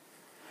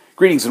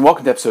Greetings and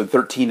welcome to episode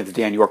 13 of the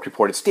Dan York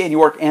Report. It's Dan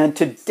York, and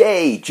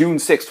today, June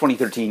 6,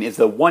 2013, is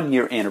the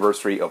one-year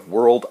anniversary of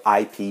World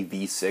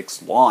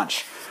IPv6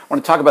 launch. I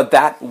want to talk about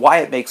that, why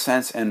it makes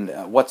sense, and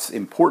what's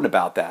important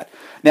about that.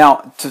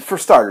 Now, for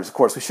starters, of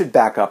course, we should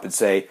back up and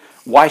say,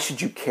 why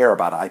should you care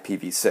about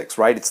IPv6,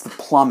 right? It's the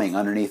plumbing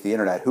underneath the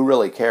internet. Who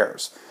really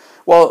cares?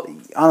 Well,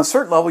 on a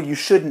certain level, you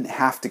shouldn't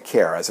have to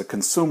care. As a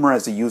consumer,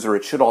 as a user,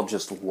 it should all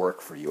just work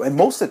for you. And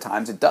most of the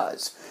times it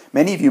does.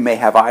 Many of you may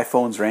have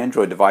iPhones or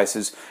Android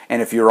devices, and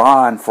if you're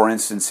on, for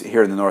instance,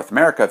 here in North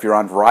America, if you're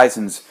on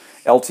Verizon's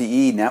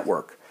LTE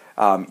network,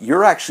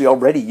 you're actually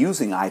already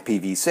using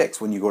IPv6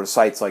 when you go to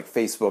sites like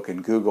Facebook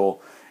and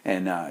Google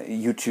and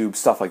YouTube,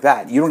 stuff like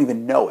that. You don't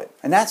even know it.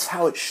 And that's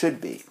how it should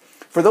be.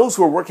 For those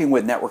who are working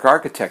with network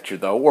architecture,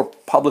 though, or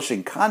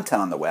publishing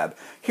content on the web,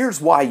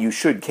 here's why you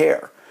should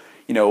care.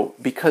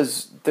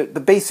 Because the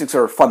basics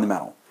are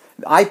fundamental.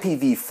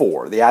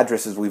 IPv4, the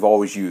addresses we've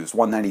always used,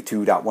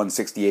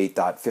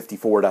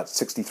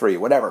 192.168.54.63,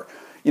 whatever,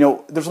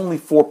 there's only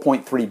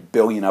 4.3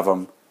 billion of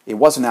them. It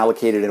wasn't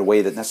allocated in a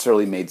way that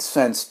necessarily made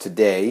sense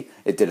today.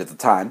 It did at the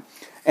time.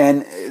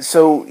 And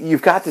so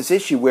you've got this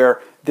issue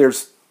where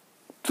there's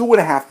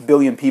 2.5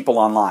 billion people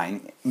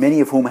online,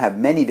 many of whom have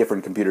many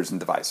different computers and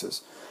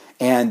devices.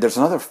 And there's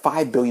another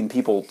 5 billion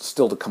people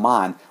still to come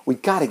on.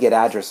 We've got to get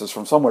addresses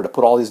from somewhere to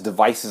put all these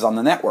devices on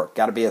the network.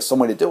 Got to be some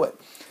way to do it.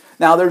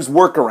 Now, there's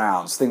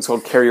workarounds, things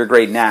called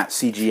carrier-grade NAT,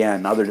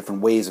 CGN, other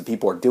different ways that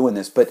people are doing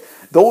this. But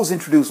those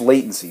introduce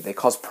latency. They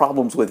cause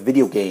problems with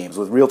video games,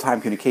 with real-time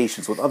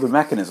communications, with other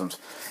mechanisms.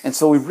 And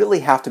so we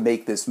really have to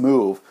make this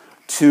move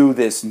to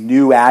this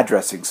new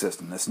addressing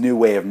system, this new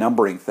way of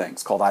numbering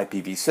things called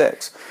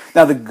IPv6.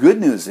 Now, the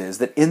good news is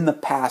that in the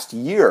past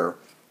year,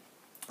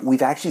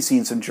 we've actually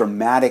seen some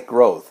dramatic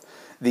growth.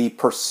 The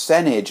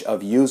percentage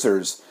of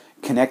users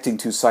connecting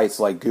to sites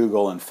like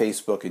Google and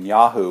Facebook and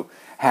Yahoo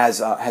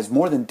has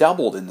more than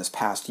doubled in this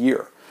past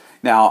year.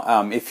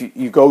 Now, if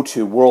you go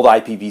to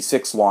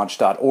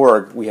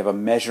worldipv6launch.org, we have a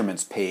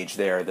measurements page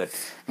there that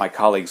my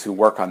colleagues who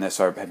work on this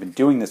have been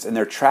doing this, and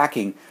they're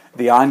tracking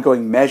the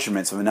ongoing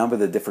measurements of a number of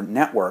the different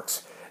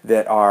networks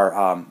that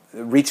are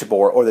reachable,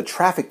 or the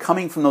traffic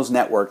coming from those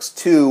networks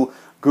to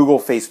Google,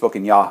 Facebook,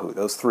 and Yahoo.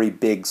 Those three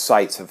big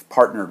sites have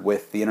partnered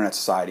with the Internet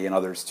Society and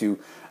others to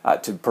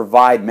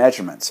provide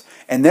measurements.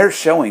 And they're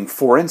showing,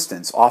 for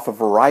instance, off of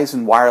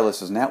Verizon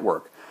Wireless's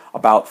network,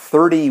 about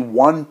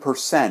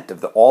 31%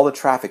 of all the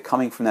traffic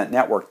coming from that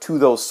network to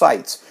those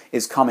sites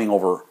is coming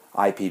over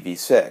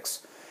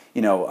IPv6.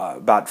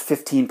 About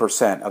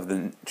 15% of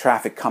the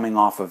traffic coming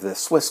off of the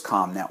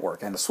Swisscom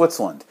network and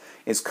Switzerland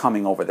is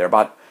coming over there.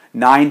 About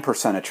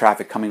 9% of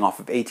traffic coming off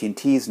of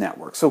AT&T's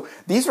network. So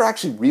these are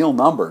actually real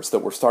numbers that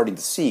we're starting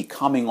to see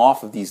coming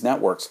off of these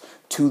networks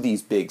to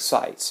these big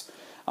sites.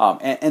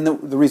 And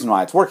the reason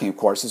why it's working, of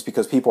course, is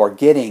because people are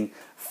getting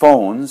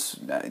phones,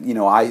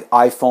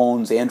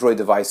 iPhones, Android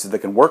devices that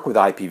can work with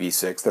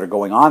IPv6 that are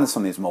going on to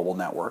some of these mobile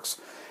networks.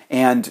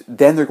 And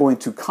then they're going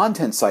to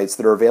content sites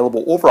that are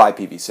available over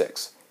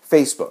IPv6.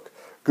 Facebook,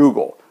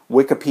 Google,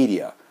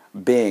 Wikipedia,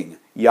 Bing,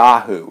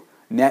 Yahoo,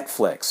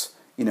 Netflix,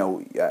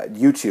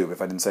 YouTube,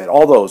 if I didn't say it,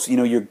 all those,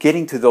 you're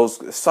getting to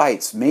those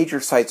sites, major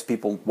sites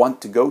people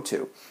want to go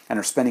to and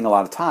are spending a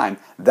lot of time.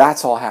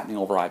 That's all happening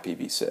over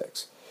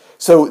IPv6.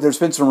 So there's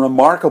been some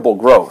remarkable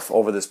growth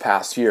over this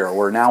past year.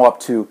 We're now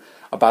up to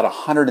about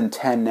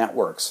 110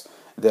 networks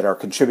that are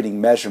contributing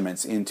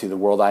measurements into the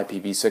World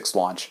IPv6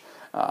 launch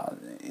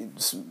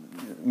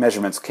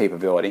measurements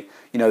capability.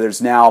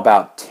 There's now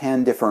about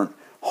 10 different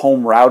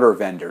home router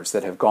vendors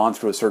that have gone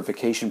through a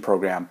certification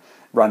program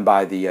run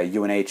by the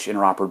UNH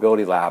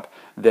Interoperability Lab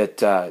that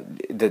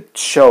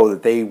show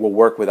that they will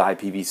work with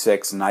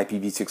IPv6, and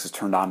IPv6 is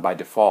turned on by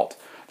default.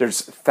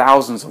 There's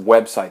thousands of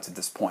websites at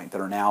this point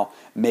that are now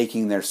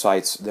making their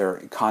sites, their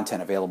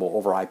content available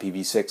over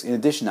IPv6 in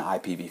addition to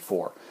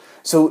IPv4.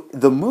 So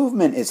the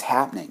movement is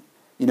happening.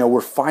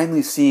 We're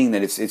finally seeing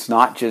that it's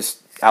not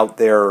just out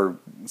there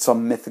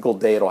some mythical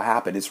day it'll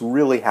happen. It's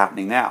really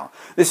happening now.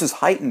 This is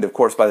heightened, of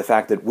course, by the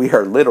fact that we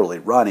are literally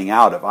running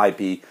out of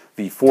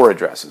IPv4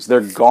 addresses.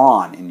 They're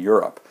gone in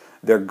Europe.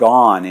 They're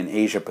gone in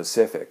Asia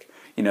Pacific.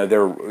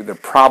 They'll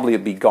probably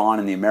be gone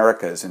in the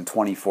Americas in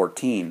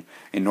 2014,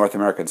 in North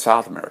America and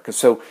South America.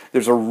 So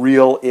there's a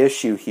real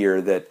issue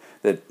here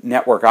that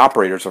network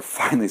operators are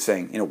finally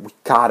saying, we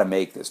got to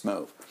make this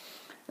move.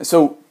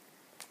 So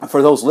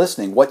for those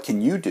listening, what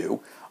can you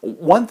do?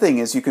 One thing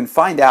is you can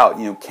find out,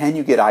 can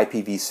you get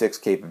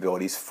IPv6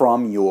 capabilities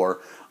from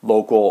your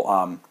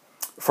local,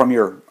 from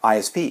your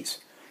ISPs?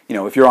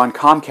 If you're on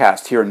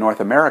Comcast here in North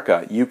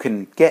America, you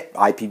can get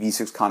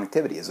IPv6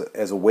 connectivity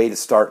as a way to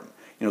start,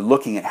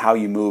 looking at how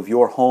you move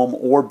your home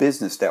or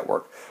business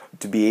network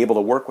to be able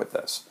to work with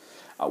this.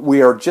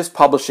 We are just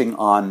publishing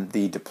on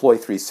the Deploy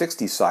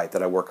 360 site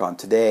that I work on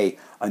today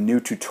a new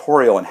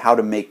tutorial on how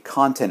to make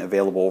content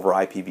available over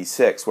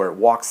IPv6, where it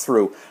walks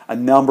through a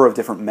number of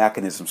different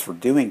mechanisms for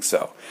doing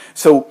so.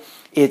 So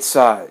it's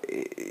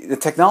the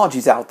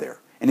technology's out there.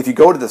 And if you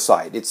go to the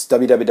site, it's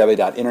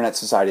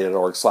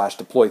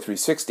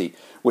www.internetsociety.org/deploy360,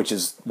 which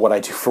is what I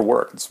do for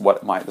work. It's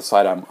the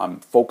site I'm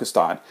focused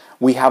on.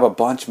 We have a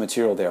bunch of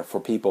material there for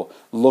people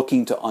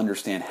looking to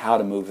understand how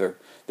to move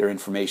their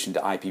information to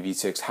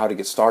IPv6, how to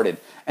get started.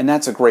 And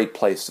that's a great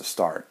place to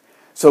start.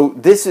 So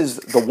this is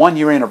the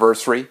 1-year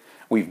anniversary.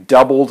 We've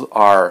doubled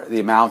the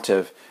amount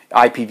of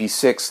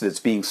IPv6 that's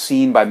being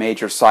seen by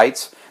major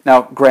sites.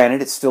 Now,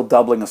 granted, it's still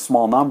doubling of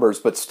small numbers,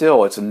 but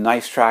still, it's a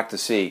nice track to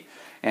see.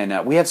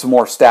 And we have some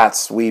more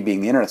stats, we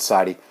being the Internet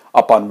Society,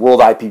 up on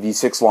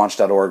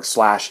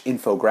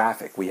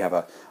worldipv6launch.org/infographic. We have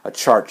a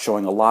chart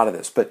showing a lot of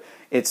this. But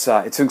it's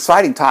an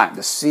exciting time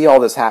to see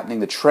all this happening.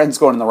 The trend's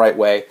going in the right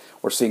way.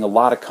 We're seeing a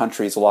lot of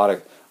countries, a lot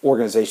of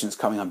organizations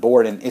coming on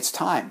board, and it's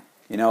time.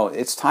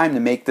 It's time to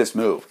make this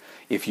move.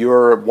 If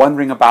you're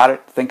wondering about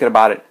it, thinking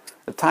about it,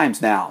 the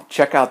time's now.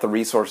 Check out the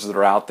resources that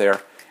are out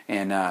there,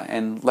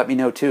 and let me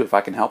know too if I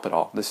can help at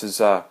all. This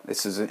is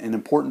an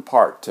important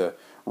part to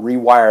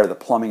rewire the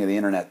plumbing of the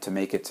internet to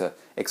make it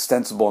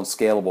extensible and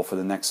scalable for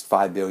the next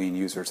 5 billion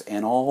users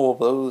and all of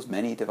those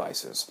many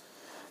devices.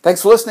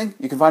 Thanks for listening.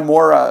 You can find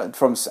more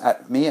from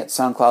me at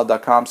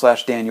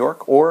soundcloud.com/Dan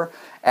York or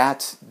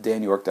at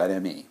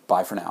danyork.me.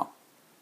 Bye for now.